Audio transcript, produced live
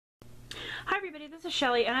Hi everybody, this is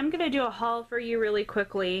Shelly and I'm going to do a haul for you really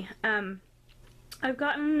quickly. I've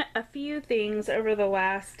gotten a few things over the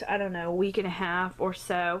last, I don't know, week and a half or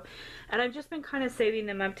so, and I've just been kind of saving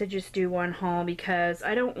them up to just do one haul because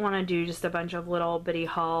I don't want to do just a bunch of little bitty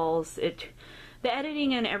hauls. The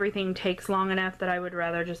editing and everything takes long enough that I would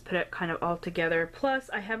rather just put it kind of all together. Plus,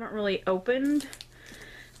 I haven't really opened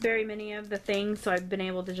very many of the things, so I've been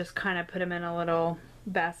able to just kind of put them in a little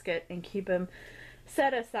basket and keep them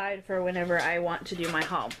set aside for whenever I want to do my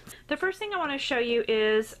haul. The first thing I want to show you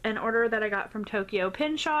is an order that I got from Tokyo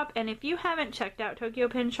Pin Shop, and if you haven't checked out Tokyo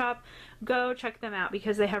Pin Shop, go check them out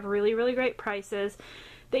because they have really, really great prices.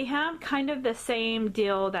 They have kind of the same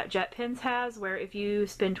deal that Jet Pins has, where if you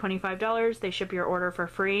spend $25, they ship your order for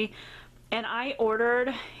free. And I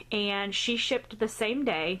ordered, and she shipped the same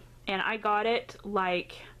day, and I got it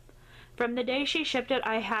like, from the day she shipped it,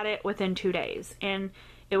 I had it within 2 days. And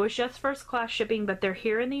it was just first class shipping, but they're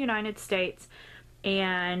here in the United States,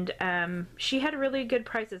 and she had really good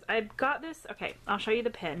prices. I got this, okay, I'll show you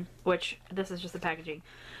the pin, which this is just the packaging.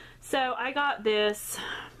 So I got this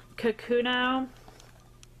Kakuno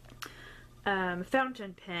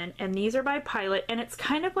fountain pen, and these are by Pilot, and it's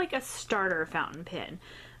kind of like a starter fountain pen,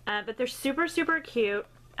 but they're super, super cute.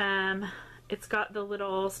 It's got the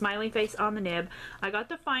little smiley face on the nib. I got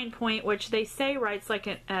the fine point, which they say writes like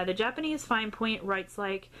the Japanese fine point writes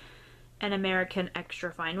like an American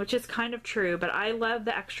extra fine, which is kind of true, but I love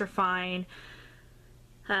the extra fine,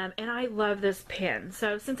 and I love this pen.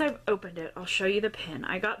 So since I've opened it, I'll show you the pen.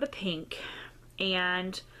 I got the pink,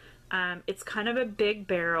 and it's kind of a big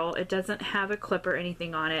barrel. It doesn't have a clip or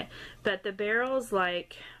anything on it, but the barrel's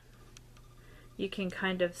like, you can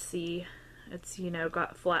kind of see, it's, you know,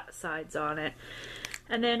 got flat sides on it.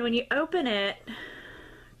 And then when you open it,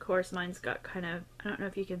 of course mine's got kind of, I don't know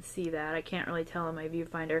if you can see that, I can't really tell in my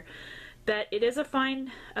viewfinder, but it is a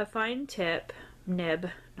fine tip, nib,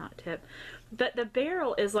 not tip, but the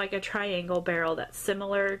barrel is like a triangle barrel that's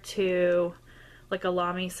similar to like a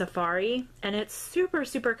Lamy Safari, and it's super,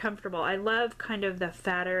 super comfortable. I love kind of the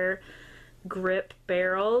fatter grip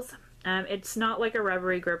barrels. It's not like a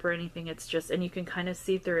rubbery grip or anything, it's just, and you can kind of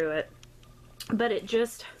see through it. But it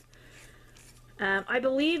just, I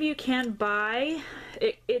believe you can buy,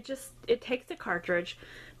 it takes a cartridge,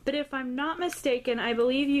 but if I'm not mistaken, I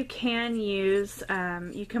believe you can use,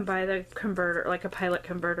 you can buy the converter, like a Pilot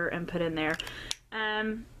converter, and put in there.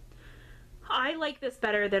 I like this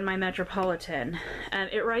better than my Metropolitan.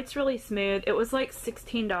 It writes really smooth. It was like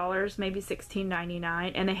 $16, maybe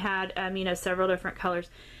 $16.99, and they had, you know, several different colors.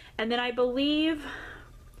 And then I believe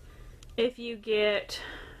if you get,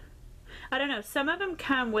 I don't know, some of them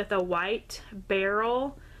come with a white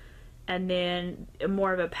barrel and then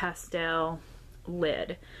more of a pastel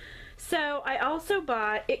lid. So I also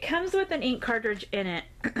bought, it comes with an ink cartridge in it,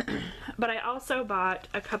 but I also bought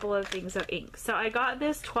a couple of things of ink. So I got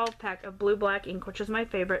this 12-pack of blue black ink, which is my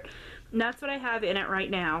favorite, and that's what I have in it right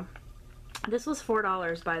now. This was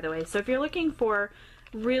 $4, by the way, so if you're looking for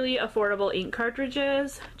really affordable ink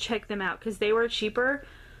cartridges, check them out because they were cheaper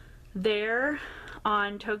there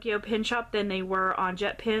on Tokyo Pin Shop than they were on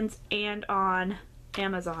Jet Pins and on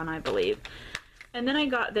Amazon, I believe. And then I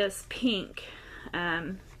got this pink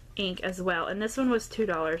ink as well, and this one was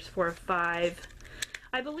 $2 for 5.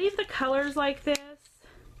 I believe the colors like this,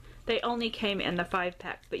 they only came in the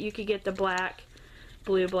 5-pack, but you could get the black,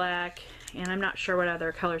 blue black, and I'm not sure what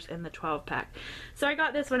other colors in the 12-pack. So I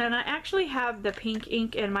got this one, and I actually have the pink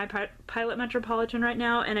ink in my Pilot Metropolitan right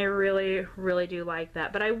now, and I really, really do like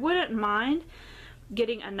that. But I wouldn't mind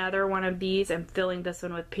getting another one of these and filling this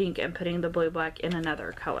one with pink and putting the blue black in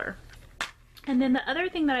another color. And then the other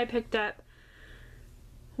thing that I picked up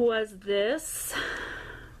was this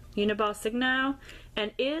Uniball Signo,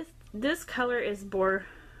 and this color is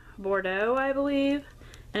Bordeaux, I believe,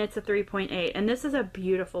 and it's a 3.8, and this is a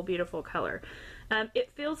beautiful, beautiful color. It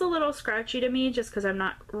feels a little scratchy to me just because I'm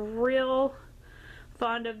not real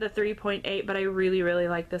fond of the 3.8, but I really, really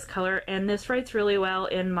like this color, and this writes really well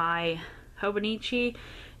in my Hobonichi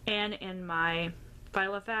and in my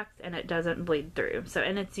Filofax, and it doesn't bleed through. So,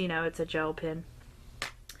 and it's, you know, it's a gel pen.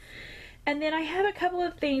 And then I have a couple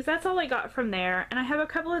of things, that's all I got from there, and I have a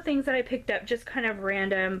couple of things that I picked up just kind of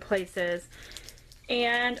random places.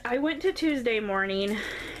 And I went to Tuesday morning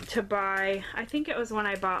to buy, I think it was when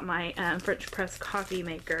I bought my French press coffee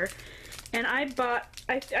maker, and I bought,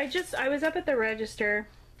 I was up at the register,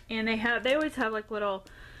 and they always have like little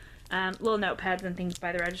notepads and things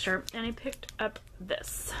by the register, and I picked up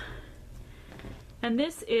this. And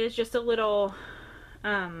this is just a little,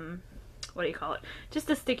 what do you call it? Just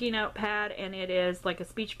a sticky notepad, and it is like a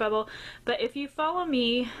speech bubble. But if you follow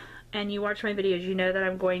me and you watch my videos, you know that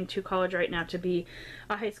I'm going to college right now to be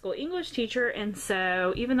a high school English teacher, and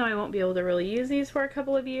so even though I won't be able to really use these for a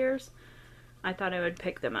couple of years, I thought I would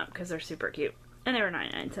pick them up because they're super cute. And they were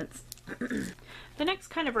 99 cents. The next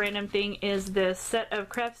kind of random thing is this set of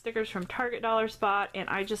craft stickers from Target Dollar Spot, and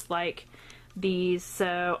I just like these,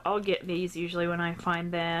 so I'll get these usually when I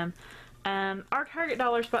find them. Our Target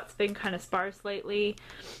Dollar Spot's been kind of sparse lately,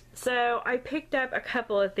 so I picked up a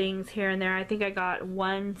couple of things here and there. I think I got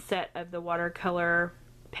one set of the watercolor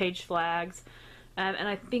page flags, and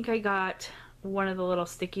I think I got one of the little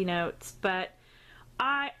sticky notes, but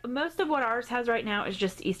most of what ours has right now is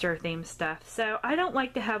just Easter themed stuff, so I don't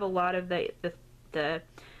like to have a lot of the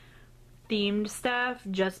themed stuff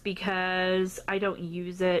just because I don't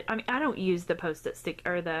use it. I mean, I don't use the Post-it stick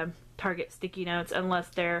or the Target sticky notes unless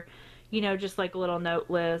they're, you know, just like little note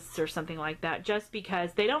lists or something like that, just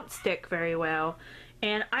because they don't stick very well,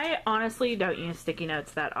 and I honestly don't use sticky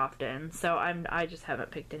notes that often, so I just haven't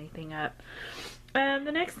picked anything up. The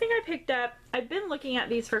next thing I picked up, I've been looking at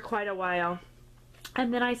these for quite a while,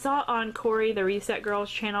 and then I saw on Corey, the Reset Girls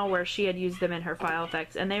channel, where she had used them in her file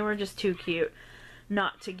effects, and they were just too cute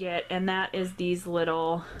not to get, and that is these the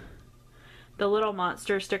little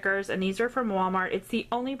monster stickers, and these are from Walmart. It's the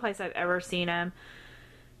only place I've ever seen them,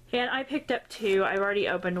 and I picked up two. I've already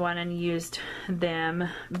opened one and used them,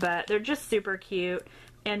 but they're just super cute,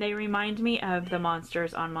 and they remind me of the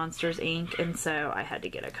monsters on Monsters Inc., and so I had to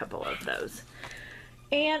get a couple of those.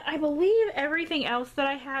 And I believe everything else that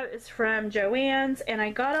I have is from Joann's, and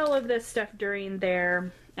I got all of this stuff during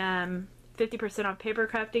their 50% off paper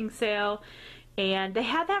crafting sale, and they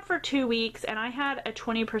had that for 2 weeks, and I had a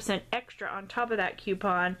 20% extra on top of that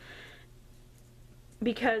coupon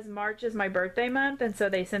because March is my birthday month, and so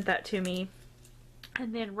they sent that to me.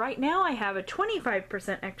 And then right now I have a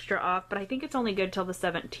 25% extra off, but I think it's only good till the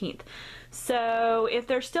 17th. So if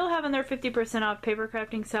they're still having their 50% off paper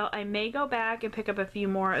crafting sale, I may go back and pick up a few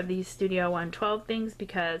more of these Studio 112 things,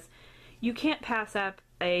 because you can't pass up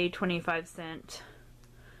a 25-cent,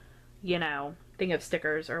 you know, thing of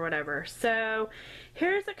stickers or whatever. So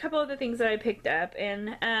here's a couple of the things that I picked up,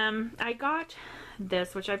 and I got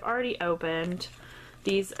this, which I've already opened,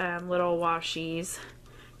 these little washies.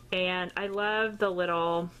 And I love the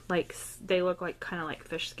little, like, they look like kind of like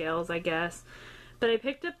fish scales, I guess. But I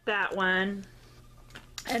picked up that one,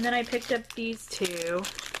 and then I picked up these two,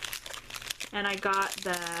 and I got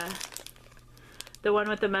the one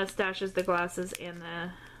with the mustaches, the glasses, and the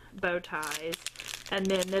bow ties. And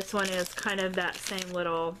then this one is kind of that same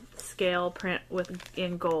little scale print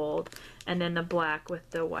in gold, and then the black with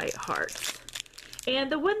the white hearts.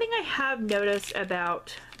 And the one thing I have noticed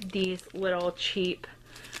about these little cheap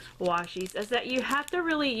washies is that you have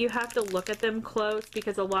to look at them close,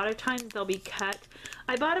 because a lot of times they'll be cut.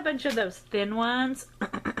 I bought a bunch of those thin ones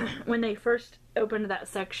when they first opened that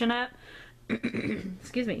section up.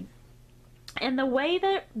 Excuse me. And the way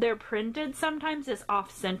that they're printed sometimes is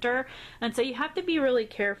off center, and so you have to be really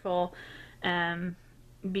careful,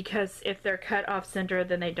 because if they're cut off center,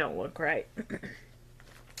 then they don't look right.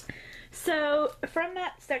 So from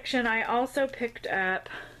that section I also picked up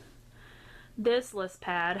this list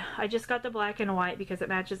pad. I just got the black and white because it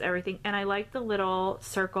matches everything, and I like the little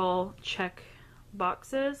circle check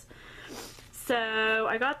boxes, so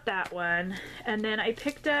I got that one. And then I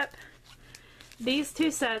picked up these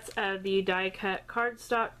two sets of the die cut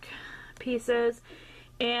cardstock pieces,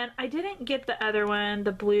 and I didn't get the other one,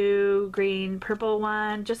 the blue, green, purple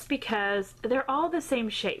one, just because they're all the same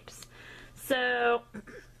shapes. So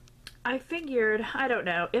I figured, I don't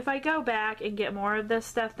know, if I go back and get more of this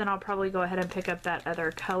stuff, then I'll probably go ahead and pick up that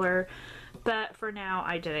other color, but for now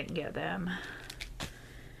I didn't get them.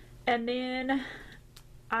 And then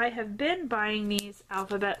I have been buying these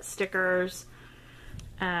alphabet stickers,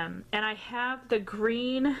 and I have the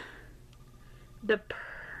green,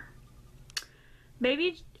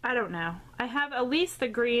 maybe, I don't know, I have at least the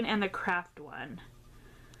green and the craft one,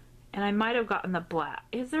 and I might have gotten the black.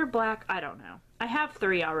 Is there black? I don't know. I have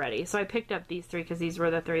 3 already, so I picked up these 3 because these were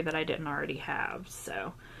the 3 that I didn't already have.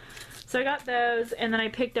 So I got those, and then I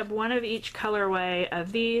picked up one of each colorway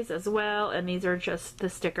of these as well, and these are just the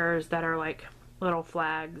stickers that are like little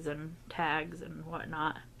flags and tags and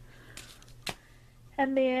whatnot.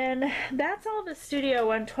 And then that's all the Studio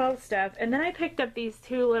 112 stuff, and then I picked up these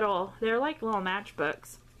 2 little, they're like little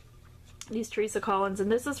matchbooks, these Teresa Collins,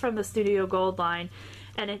 and this is from the Studio Gold line,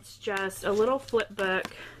 and it's just a little flip book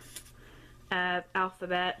of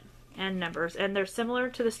alphabet and numbers, and they're similar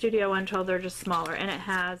to the Studio 112, they're just smaller, and it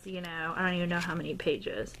has, you know, I don't even know how many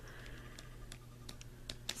pages,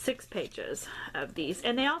 6 pages of these.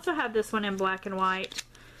 And they also have this one in black and white,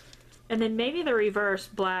 and then maybe the reverse,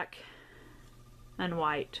 black and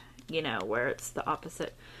white, you know, where it's the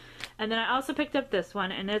opposite. And then I also picked up this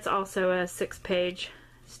one, and it's also a 6-page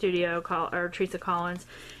Teresa Collins,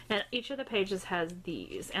 and each of the pages has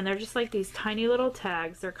these, and they're just like these tiny little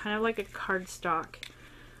tags. They're kind of like a cardstock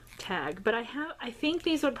tag, but I think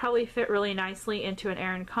these would probably fit really nicely into an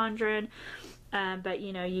Erin Condren, but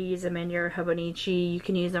you know, you use them in your Hobonichi, you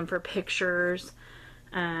can use them for pictures.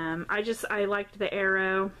 I liked the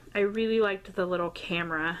arrow. I really liked the little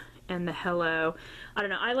camera and the hello. I don't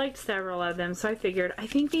know, I liked several of them, so I figured, I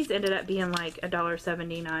think these ended up being like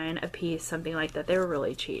 $1.79 a piece, something like that. They were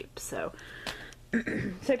really cheap, so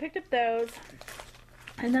so I picked up those,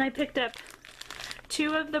 and then I picked up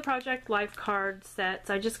 2 of the Project Life card sets.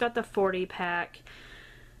 I just got the 40 pack.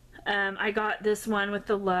 I got this one with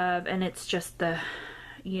the love, and it's just the,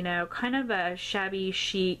 you know, kind of a shabby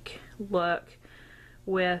chic look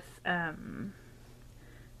with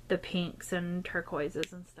the pinks and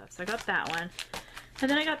turquoises and stuff. So I got that one.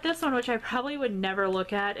 And then I got this one, which I probably would never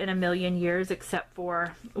look at in a million years, except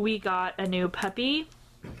for we got a new puppy,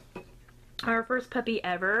 our first puppy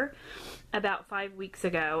ever, about 5 weeks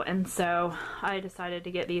ago, and so I decided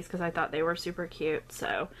to get these because I thought they were super cute.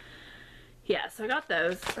 So yeah, so I got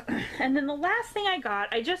those. And then the last thing I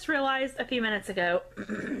got, I just realized a few minutes ago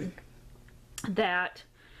that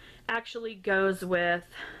actually goes with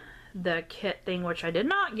the kit thing, which I did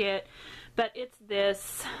not get, but it's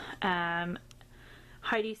this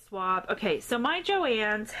Heidi Swapp. Okay, so my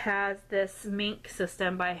Joann's has this mink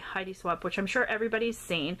system by Heidi Swapp, which I'm sure everybody's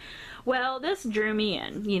seen. Well, this drew me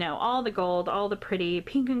in, you know, all the gold, all the pretty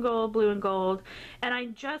pink and gold, blue and gold, and I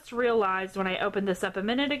just realized when I opened this up a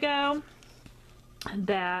minute ago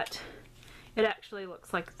that it actually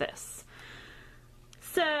looks like this.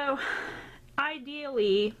 So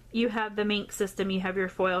ideally, you have the mink system, you have your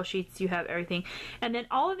foil sheets, you have everything, and then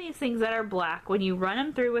all of these things that are black, when you run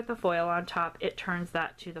them through with the foil on top, it turns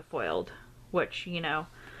that to the foiled, which, you know,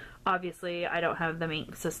 obviously I don't have the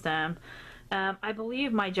mink system. I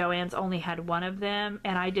believe my Joann's only had one of them,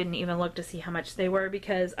 and I didn't even look to see how much they were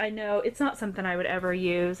because I know it's not something I would ever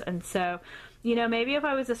use. And so, you know, maybe if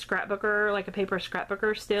I was a scrapbooker, like a paper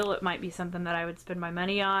scrapbooker still, it might be something that I would spend my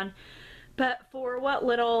money on. But for what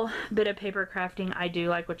little bit of paper crafting I do,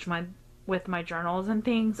 like with my journals and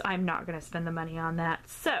things, I'm not going to spend the money on that.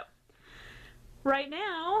 So right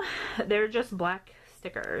now they're just black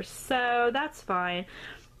stickers, so that's fine.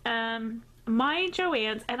 My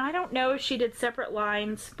Joann's, and I don't know if she did separate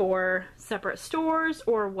lines for separate stores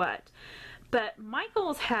or what, but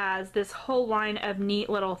Michael's has this whole line of neat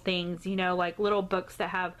little things, you know, like little books that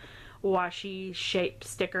have washi shaped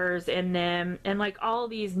stickers in them, and like all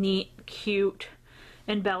these neat cute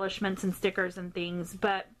embellishments and stickers and things.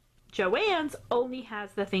 But Joann's only has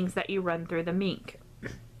the things that you run through the mink.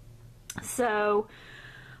 So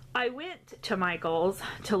I went to Michael's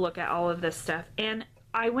to look at all of this stuff, and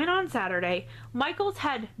I went on Saturday. Michael's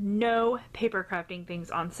had no paper crafting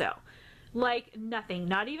things on sale. Like nothing,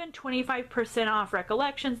 not even 25% off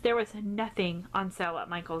Recollections. There was nothing on sale at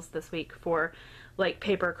Michael's this week for like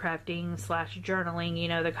paper crafting / journaling, you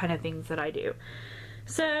know, the kind of things that I do.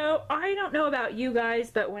 So I don't know about you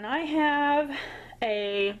guys, but when I have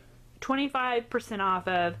a 25% off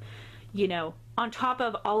of, you know, on top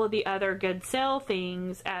of all of the other good sale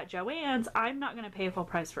things at Joann's, I'm not going to pay full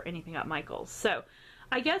price for anything at Michael's. So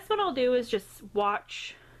I guess what I'll do is just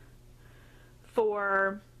watch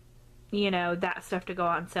for, you know, that stuff to go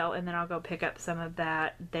on sale, and then I'll go pick up some of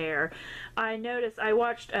that there. I noticed, I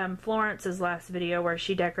watched Florence's last video where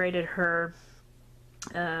she decorated her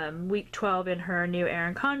week 12 in her new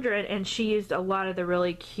Erin Condren, and she used a lot of the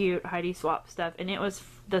really cute Heidi Swapp stuff, and it was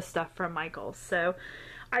the stuff from Michael's. So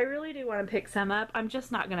I really do want to pick some up. I'm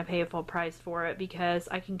just not going to pay a full price for it because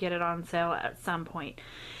I can get it on sale at some point.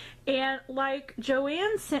 And like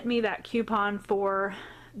Joann sent me that coupon for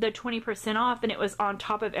the 20% off, and it was on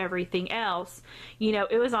top of everything else. You know,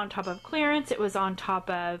 it was on top of clearance, it was on top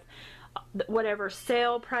of whatever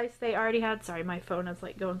sale price they already had. Sorry, my phone is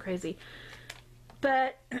like going crazy.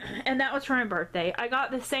 But, and that was for my birthday. I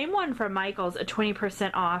got the same one from Michael's at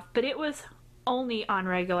 20% off, but it was only on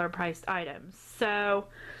regular priced items. So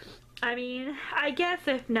I mean, I guess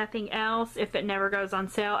if nothing else, if it never goes on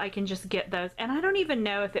sale, I can just get those. And I don't even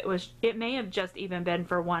know if it may have just even been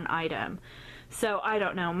for one item. So I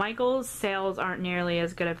don't know. Michael's sales aren't nearly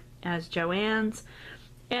as good as Joann's.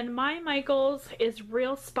 And my Michael's is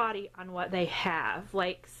real spotty on what they have.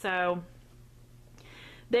 Like, so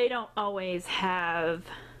they don't always have,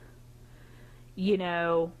 you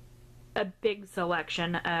know, a big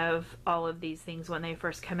selection of all of these things when they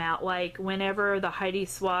first come out. Like whenever the Heidi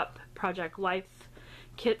Swapp Project Life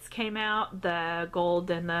kits came out, the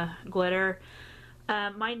gold and the glitter,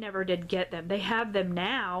 Mine never did get them. They have them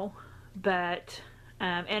now, but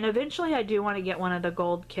and eventually I do want to get one of the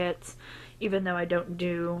gold kits, even though I don't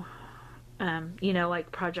do you know,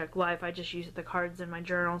 like Project Life. I just use the cards in my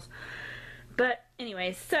journals. But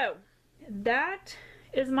anyway, so that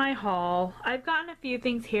is my haul. I've gotten a few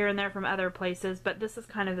things here and there from other places, but this is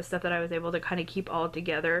kind of the stuff that I was able to kind of keep all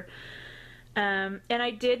together. And I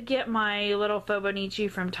did get my little Fobonichi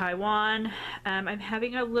from Taiwan. I'm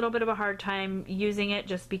having a little bit of a hard time using it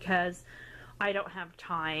just because I don't have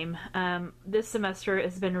time. This semester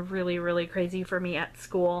has been really, really crazy for me at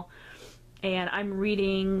school. And I'm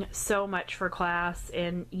reading so much for class,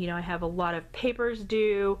 and you know, I have a lot of papers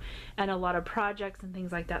due and a lot of projects and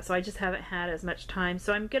things like that, so I just haven't had as much time.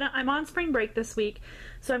 So I'm on spring break this week,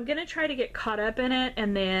 so I'm gonna try to get caught up in it,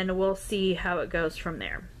 and then we'll see how it goes from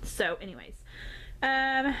there. So anyways,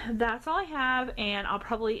 that's all I have, and I'll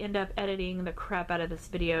probably end up editing the crap out of this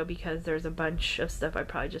video because there's a bunch of stuff I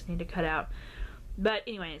probably just need to cut out. But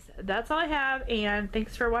anyways, that's all I have, and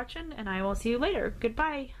thanks for watching, and I will see you later.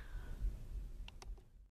 Goodbye.